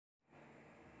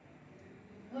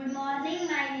morning.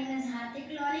 My name is Hardik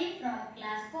Lohuni from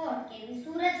class 4, KV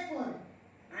Surajpur.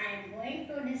 I am going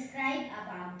to describe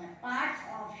about the parts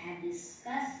of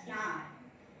hibiscus flower.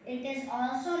 It is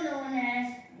also known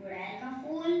as Gudalka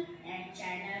fool and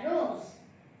China rose.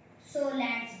 So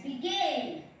let's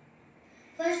begin.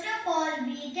 First of all,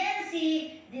 we can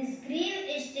see this green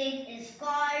stick is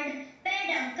called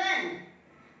peduncle.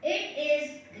 It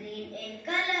is green in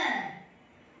color.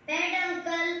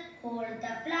 Peduncle hold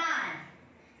the flower.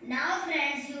 Now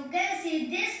friends, you can see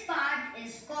this part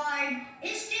is called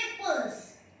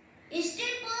stipules.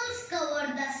 Stipules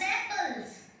cover the sepals.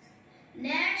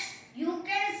 Next, you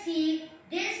can see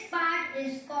this part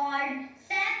is called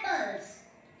sepals.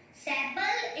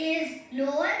 Sepal is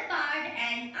lower part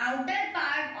and outer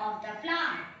part of the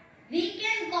flower. We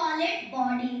can call it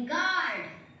bodyguard.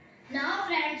 Now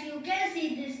friends, you can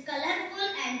see this colorful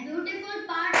and beautiful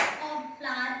part of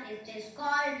flower. It is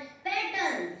called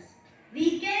petals.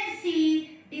 We can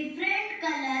see different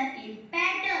color in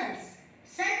petals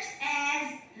such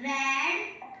as red,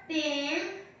 pink,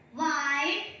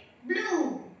 white,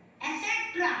 blue,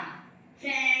 etc.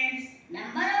 Friends,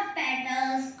 number of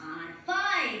petals are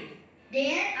 5.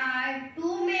 There are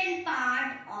two main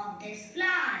parts of this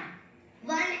flower.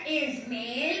 One is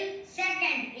male,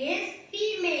 second is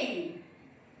female.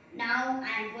 Now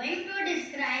I am going to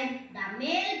describe the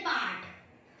male part.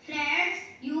 Friends,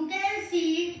 you can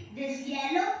see this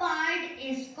yellow part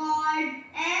is called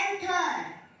anther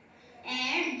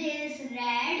and this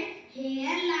red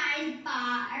hairline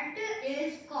part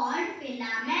is called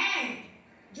filament,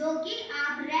 जो कि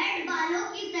आप red बालों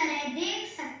की तरह देख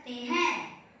सकते हैं.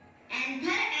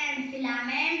 Anther and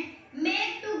filament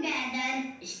make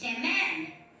together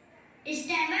stamen.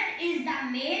 Stamen is the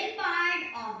male part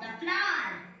of the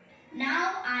flower.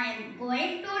 Now I am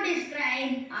going to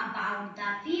describe about the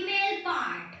female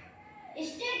part.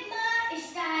 Stigma,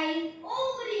 style,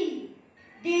 ovary.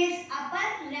 This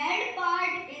upper red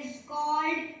part is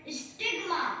called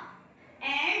stigma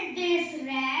and this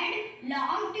red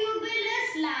long tubulous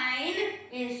line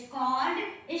is called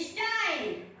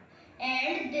style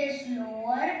and this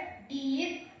lower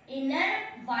deep inner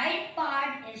white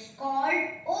part is called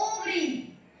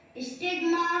ovary.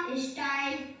 Stigma,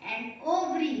 style and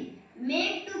ovary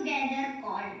make together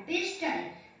called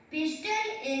pistil. Pistil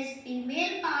is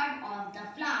female part of the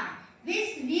flower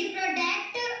which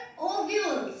reproduct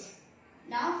ovules.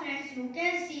 Now friends, you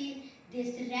can see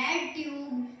this red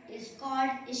tube is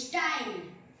called style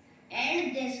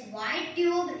and this white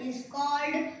tube is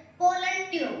called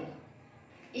pollen tube.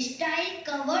 Style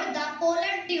cover the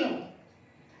pollen tube.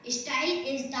 Style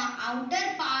is the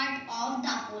outer part of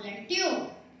the pollen tube.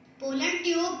 Pollen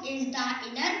tube is the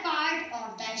inner part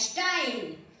of the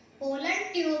style. Pollen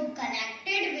tube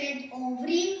connected with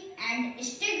ovary and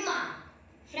stigma.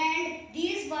 Friend,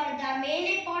 these were the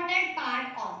main important part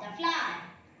of the flower.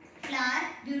 Flower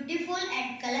beautiful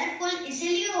and colorful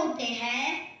इसलिए होते हैं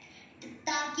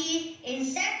ताकि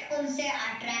insect उनसे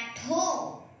attract हो.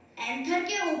 Anther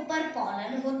के ऊपर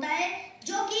pollen होता है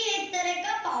जो कि एक तरह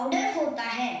का पाउडर होता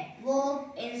है. वो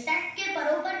इंसेक्ट के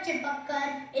परों पर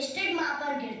चिपककर स्टिग्मा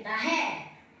पर गिरता है.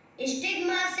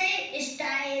 स्टिग्मा से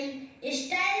स्टाइल,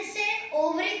 स्टाइल से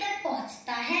ओवरी तक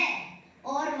पहुंचता है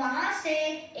और वहां से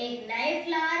एक नए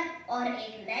फ्लावर और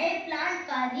एक नए प्लांट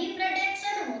का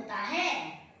रिप्रोडक्शन होता है.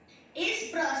 इस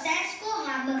प्रोसेस को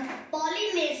हम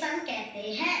पॉलिनेशन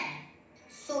कहते हैं.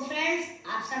 सो फ्रेंड्स,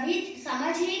 आप सभी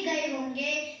समझ ही गए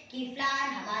होंगे कि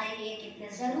फ्लावर हमारे लिए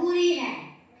कितने जरूरी है.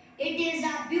 It is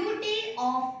a beauty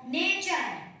of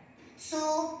nature. So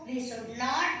we should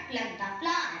not plug the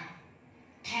flower.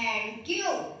 Thank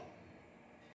you.